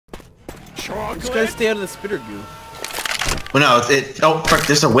Just gotta stay out of the spitter goo. Well, no, oh, fuck,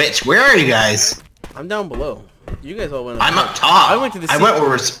 there's a witch. Where are you guys? I'm down below. You guys all went I'm up top. I went to the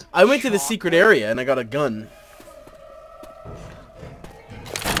I went to the secret area and I got a gun.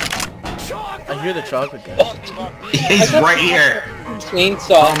 I hear the chocolate guy. He's right here.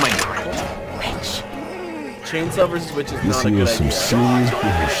 Chainsaw. Oh my god. Chainsaw versus witch is not a good idea.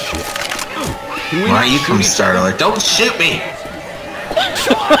 Why don't you come start alert? Don't shoot me!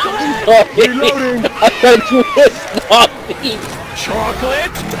 Reloading! I thought you were stopping.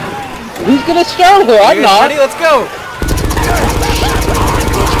 Chocolate? Who's gonna start her? I'm not. Ready? Let's go!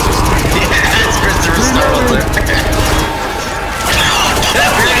 Yeah, it's Christopher Start Alert.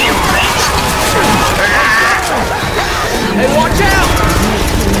 Hey, watch out!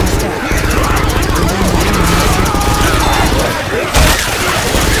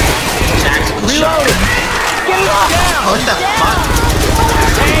 Reload! What the fuck?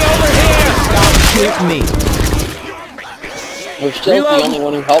 Hey, over here! Stop shooting me! We're still the only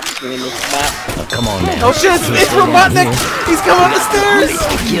one who helps me in this map. Oh, come on now. Oh shit! It's Robotnik! He's coming up the stairs!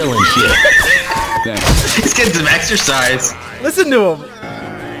 Killing shit. He's getting some exercise. Listen to him.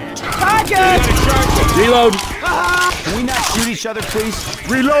 Reload! Can we not shoot each other, please?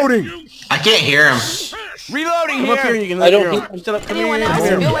 Reloading! I can't hear him. Reloading Come here! up here and you can I don't hear him. Shut up, come here. Anyone else Come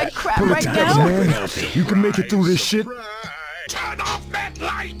here. feel like crap right now? Man, you can make it through this shit.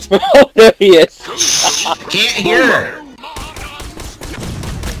 Oh, there he is. Can't hear her.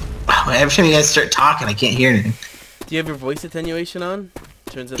 Every time you guys start talking, I can't hear anything. Do you have your voice attenuation on?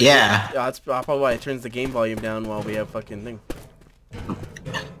 Turns it Yeah. Yeah, that's probably why it turns the game volume down while we have fucking thing.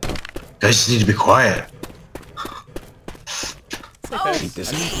 Guys just need to be quiet.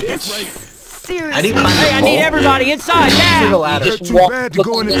 Seriously. Hey, I need everybody inside now! It's too bad to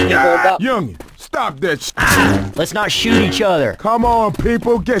go in this. Young, stop that shit. Let's not shoot each other. Come on,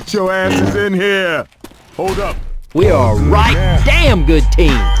 people, get your asses in here. Hold up. We are a right damn good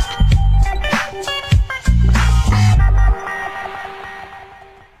team.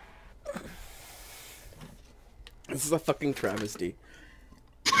 This is a fucking travesty.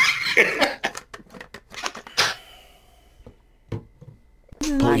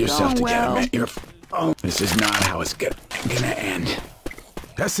 Pull yourself together, man. This is not how it's gonna end.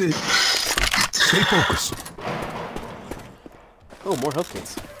 That's it. Stay focused. Oh, more health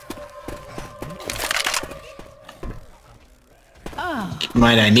kits.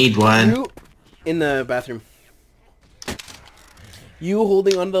 Might I need one? You in the bathroom. You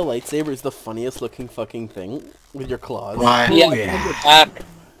holding onto the lightsaber is the funniest looking fucking thing with your claws. Why? Yeah.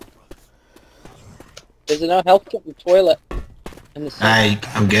 There's no health kit in the toilet. In the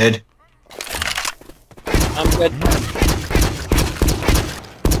sink. I'm good. I'm good.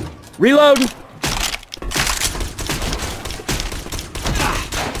 Reload!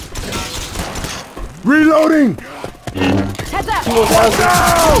 Reloading! Heads up!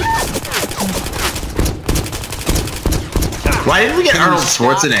 Why did we get Arnold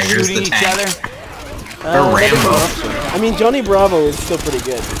Schwarzenegger as the tank? Or Rambo. I mean, Johnny Bravo is still pretty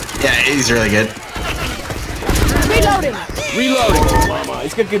good. Yeah, he's really good. Reloading! Reloading!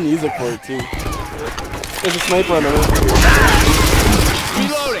 He's got good music for it, too. There's a sniper on the roof.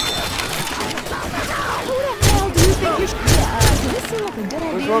 Reloading!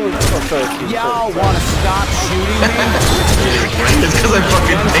 What's wrong with this? Oh, sorry. Y'all wanna stop shooting me? It's because I'm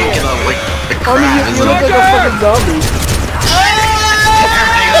fucking thinking of like the Oh, crap. you look like a fucking zombie.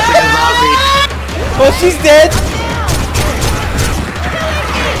 Everything looks like a zombie. Oh, she's dead!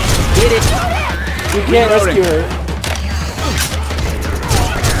 Get it! We can't rescue her.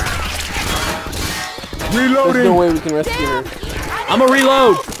 There's Reloading! no way we can rescue her. I'm a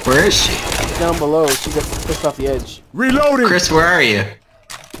reload! Where is she? She's down below. She got pushed off the edge. Reloading! Chris, where are you?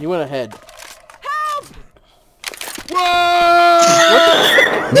 You went ahead.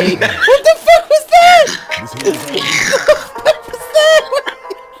 Whoa! Nate, What the fuck was that?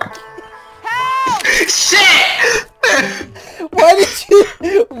 Shit! Why did you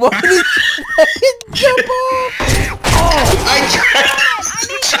fucking jump off? I tried to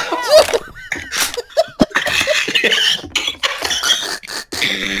jump.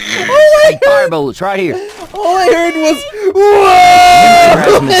 hey, fire bullets right here. All I heard was Never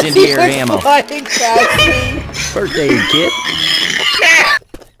whoa! has As he incendiary was ammo. flying past me. First aid kit.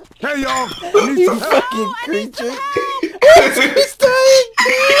 Hey, y'all! I need You some help! fucking creature! He's dying!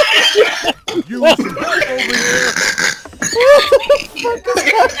 You need some help over here! What the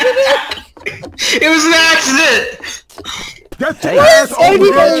fuck is happening? It was an accident! Get your Hey, ass over here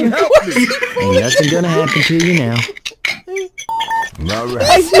anybody- and help me! Ain't nothing gonna happen to you now.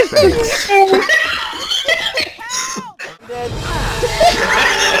 Alright, thanks.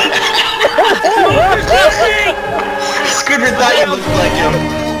 looks like him.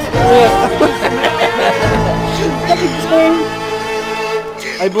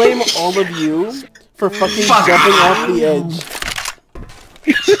 I blame all of you for fucking jumping off the edge.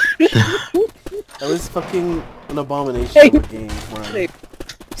 That was fucking an abomination of a game. Wow.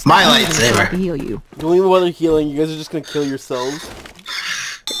 My I lightsaber. can heal you. Don't even bother healing, you guys are just gonna kill yourselves.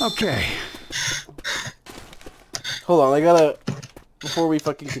 Okay. Hold on, I gotta... Before we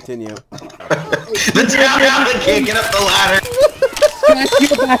fucking continue. The townhouse can't get up the ladder.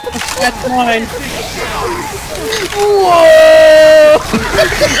 That's mine.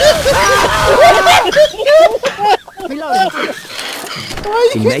 Reloading.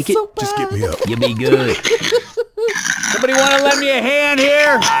 You make it? Just get me up. You'll be good. Somebody want to lend me a hand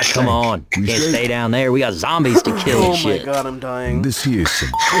here? Ah, come on. You can't stay down there. We got zombies to kill and Oh my shit. god, I'm dying. This here is some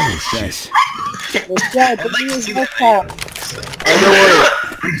bullshit. Yeah, but he is no fault. I know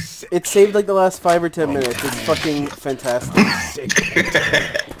what it saved like the last 5 or 10 minutes. It's fucking fantastic.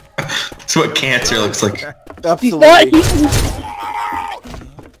 That's what cancer looks like. Absolutely.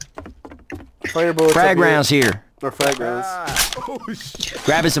 Fire bullets. Frag rounds here. Or frag rounds. Oh shit.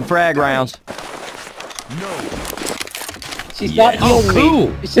 Grabbing some frag rounds. She's not Oh, healing cool.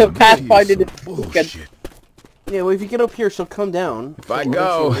 me. She's a pathfinder to Bullshit. Yeah, well if you get up here, she'll come down. If I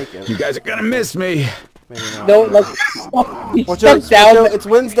go, you guys are gonna miss me. Maybe not. No, like, he's Watch out, stuck down. it's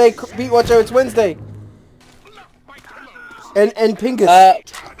Wednesday. Pete, watch out, it's Wednesday. And Pingus.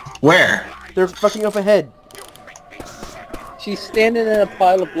 Where? They're fucking up ahead. She's standing in a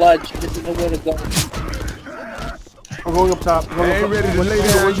pile of blood. She doesn't know where to go. I'm going up top. I'm going I ain't up ready top. to lay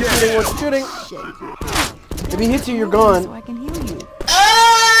down What's yet. shooting? What's shooting? If he hits you, you're gone. So I can heal you.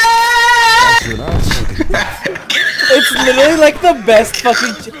 That's what I was thinking. It's literally like the best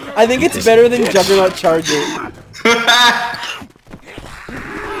fucking... I think it's better than Juggernaut Charger.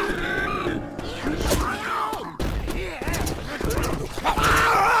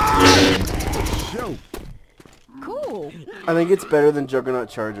 Cool. I think it's better than Juggernaut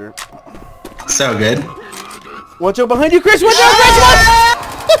Charger. So good. Watch out behind you, Chris! Watch out, Chris! Watch!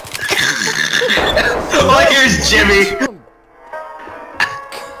 Oh, here's Jimmy.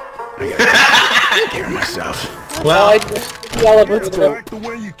 Take care of myself. Well, Let's go. Back the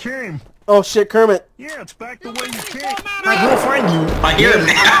way you came. Oh shit, Kermit. Yeah, it's back the way you came. I hear him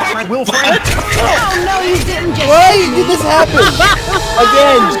now. Oh no, you didn't just. Why did this happen?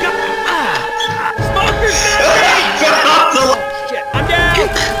 Again! Shit, I'm down.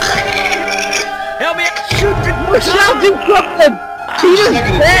 Help me. We're shouting Brooklyn! Peter's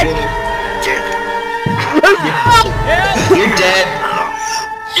dead! You're dead.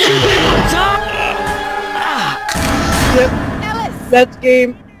 That's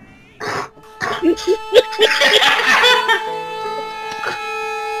game.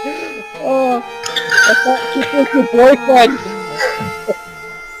 Oh, I thought she was your boyfriend.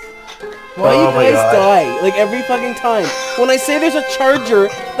 Why Oh you my guys God. die? Like every fucking time. When I say there's a charger,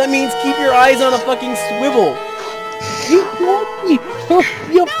 that means keep your eyes on a fucking swivel. You told me.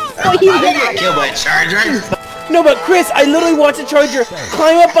 You I got killed by a charger. No, but Chris, I literally watched the charger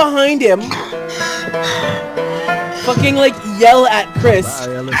climb up behind him, fucking like yell at Chris,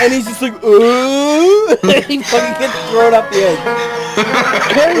 and he's just like, ooh, and he fucking gets thrown up the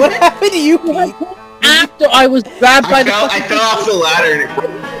edge. What happened to you, Pete? after I was grabbed by the I fucking fell off the ladder.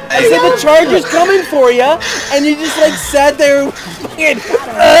 I said the charger's coming for you, and you just like sat there, fucking.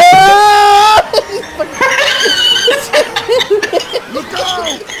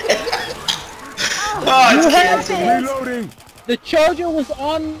 Oh, it's You have cancer. this. Reloading. The charger was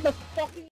on the